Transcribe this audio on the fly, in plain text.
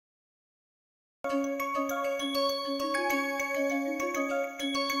Namaste.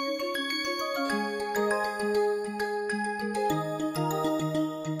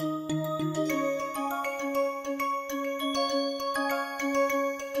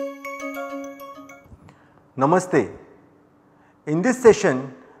 In this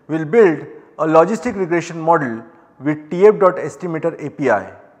session, we will build a logistic regression model with tf.estimator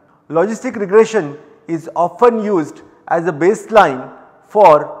API. Logistic regression is often used as a baseline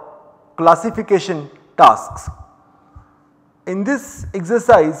for classification tasks. In this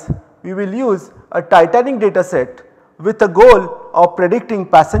exercise, we will use a Titanic dataset with a goal of predicting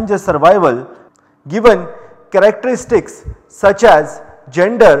passenger survival given characteristics such as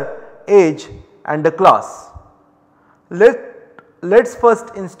gender, age and a class. Let's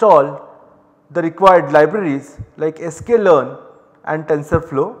first install the required libraries like sklearn and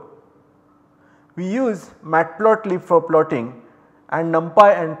TensorFlow. We use matplotlib for plotting and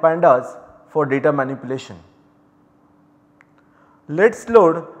NumPy and pandas for data manipulation. Let's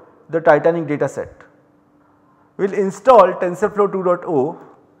load the Titanic dataset. We will install TensorFlow 2.0.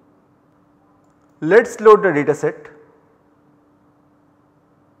 Let's load the dataset.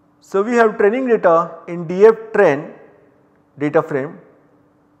 So, we have training data in df train data frame.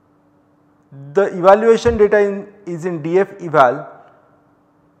 The evaluation data is in df eval.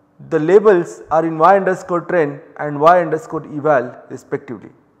 The labels are in y_train and y_eval respectively.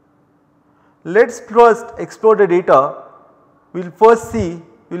 Let us first explore the data. We will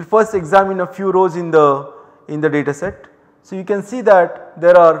first examine a few rows in the dataset. So, you can see that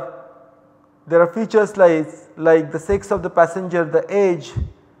there are features like the sex of the passenger, the age,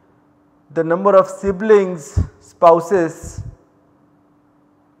 the number of siblings, spouses,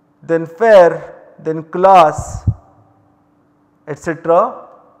 then fare, then class, etc.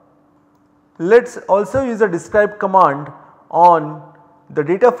 Let us also use a describe command on the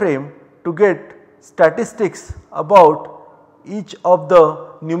data frame to get statistics about each of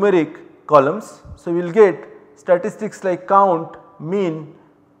the numeric columns. So, we will get statistics like count, mean,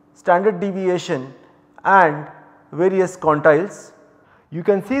 standard deviation and various quantiles. You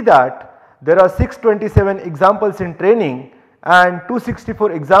can see that there are 627 examples in training and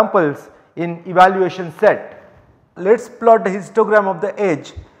 264 examples in evaluation set. Let us plot the histogram of the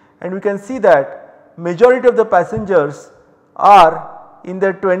age, and we can see that majority of the passengers are in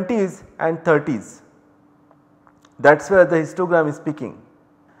their 20s and 30s. That is where the histogram is peaking.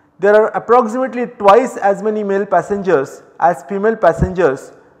 There are approximately twice as many male passengers as female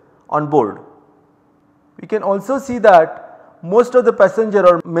passengers on board. We can also see that most of the passenger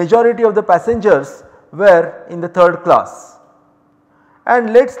or majority of the passengers were in the third class.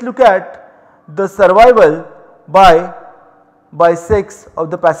 And let us look at the survival by sex of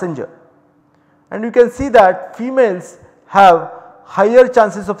the passenger. And you can see that females have higher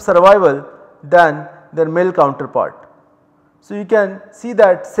chances of survival than their male counterpart. So, you can see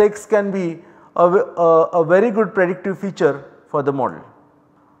that sex can be a very good predictive feature for the model.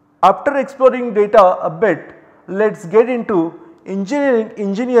 After exploring data a bit, let us get into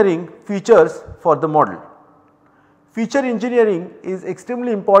engineering features for the model. Feature engineering is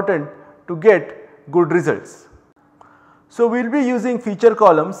extremely important to get good results. So, we will be using feature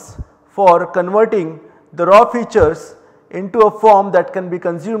columns for converting the raw features into a form that can be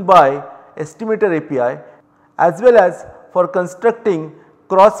consumed by estimator API, as well as for constructing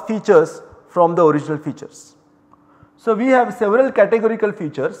cross features from the original features. So, we have several categorical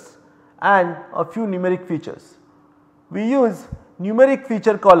features and a few numeric features. We use numeric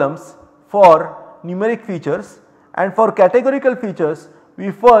feature columns for numeric features, and for categorical features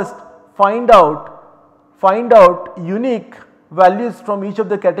we first find out unique values from each of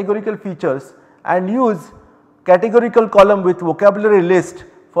the categorical features and use categorical column with vocabulary list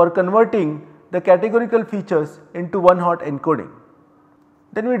for converting the categorical features into one-hot encoding.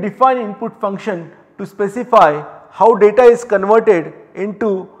 Then we define input function to specify how data is converted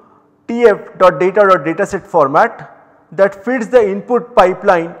into tf.data.dataset format that feeds the input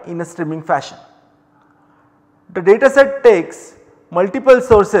pipeline in a streaming fashion. The dataset takes multiple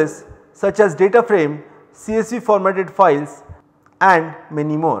sources such as data frame, CSV formatted files and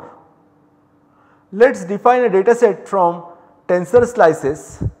many more. Let us define a dataset from tensor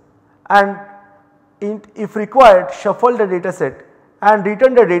slices and if required shuffle the dataset and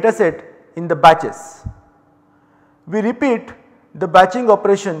return the dataset in the batches. We repeat the batching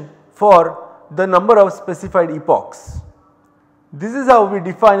operation for the number of specified epochs. This is how we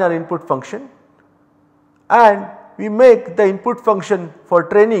define our input function, and we make the input function for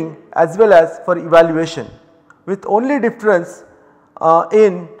training as well as for evaluation, with only difference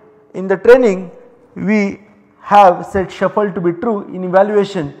in the training we have set shuffle to be true, in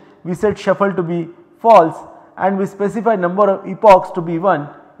evaluation we set shuffle to be false and we specify number of epochs to be 1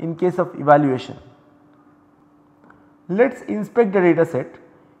 in case of evaluation. Let us inspect the data set.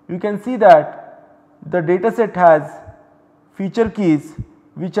 You can see that the data set has feature keys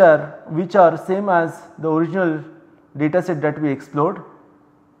which are same as the original data set that we explored,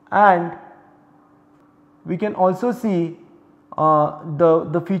 and we can also see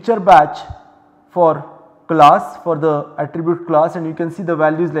the feature batch for class, for the attribute class, and you can see the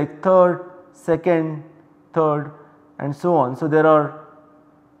values like third, second, third and so on. So there are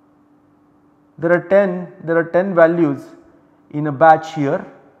 10 values in a batch here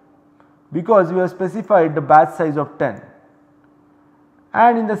because we have specified the batch size of 10.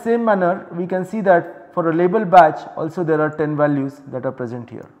 And in the same manner we can see that for a label batch also there are 10 values that are present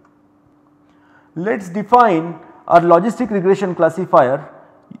here. Let us define our logistic regression classifier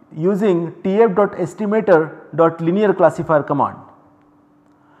using tf.estimator.linear classifier command.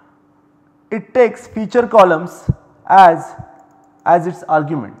 It takes feature columns as its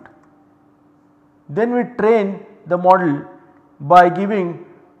argument. Then we train the model by giving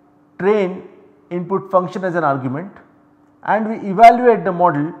train input function as an argument, and we evaluate the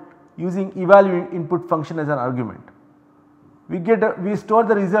model using evaluate input function as an argument. We store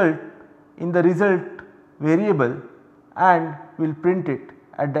the result in the result variable and we will print it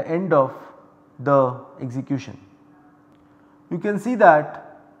at the end of the execution. You can see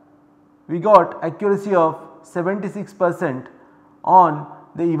that we got accuracy of 76% on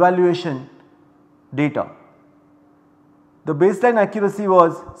the evaluation data. The baseline accuracy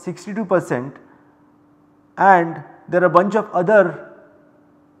was 62% and there are a bunch of other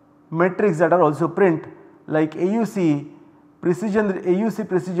metrics that are also print like AUC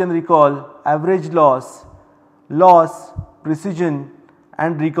precision recall, average loss, precision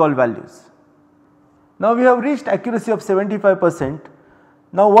and recall values. Now we have reached accuracy of 75%.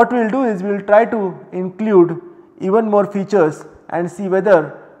 Now what we will do is we will try to include even more features and see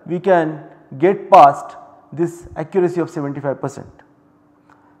whether we can get past this accuracy of 75%.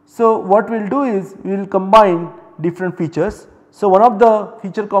 So what we will do is we will combine different features. So one of the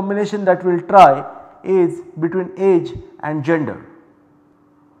feature combination that we will try is between age and gender.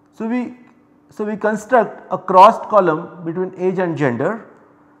 So we construct a crossed column between age and gender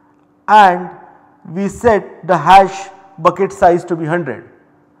and we set the hash bucket size to be 100.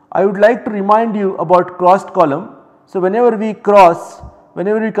 I would like to remind you about crossed column. So whenever we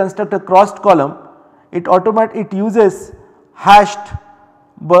construct a crossed column, it uses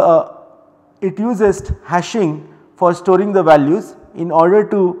hashing for storing the values in order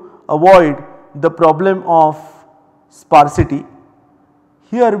to avoid the problem of sparsity.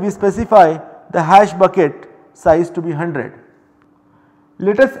 Here we specify the hash bucket size to be 100.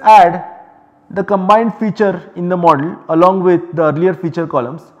 Let us add the combined feature in the model along with the earlier feature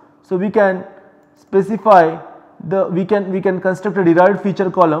columns. So we can specify we can construct a derived feature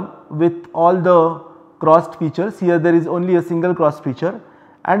column with all the crossed features. Here there is only a single crossed feature,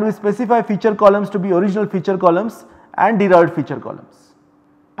 and we specify feature columns to be original feature columns and derived feature columns,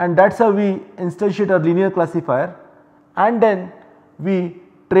 and that is how we instantiate our linear classifier, and then we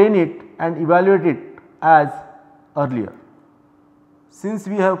train it and evaluate it as earlier. Since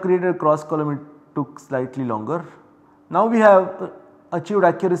we have created a cross column, it took slightly longer. Now we have achieved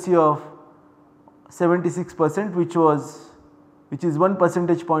accuracy of 76%, which is 1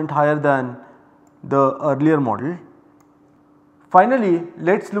 percentage point higher than the earlier model. Finally,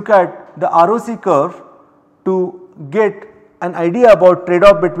 let us look at the ROC curve to get an idea about trade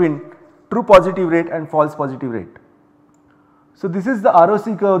off between true positive rate and false positive rate. So this is the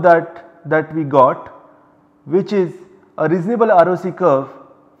ROC curve that we got, which is a reasonable ROC curve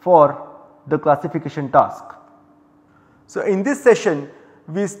for the classification task. So in this session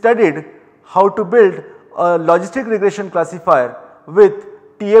we studied how to build a logistic regression classifier with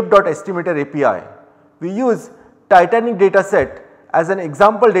tf.estimator API. We use Titanic dataset as an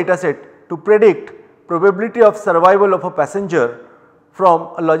example dataset to predict probability of survival of a passenger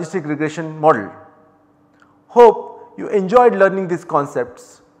from a logistic regression model. Hope you enjoyed learning these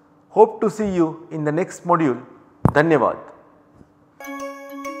concepts. Hope to see you in the next module. Dhanyavad.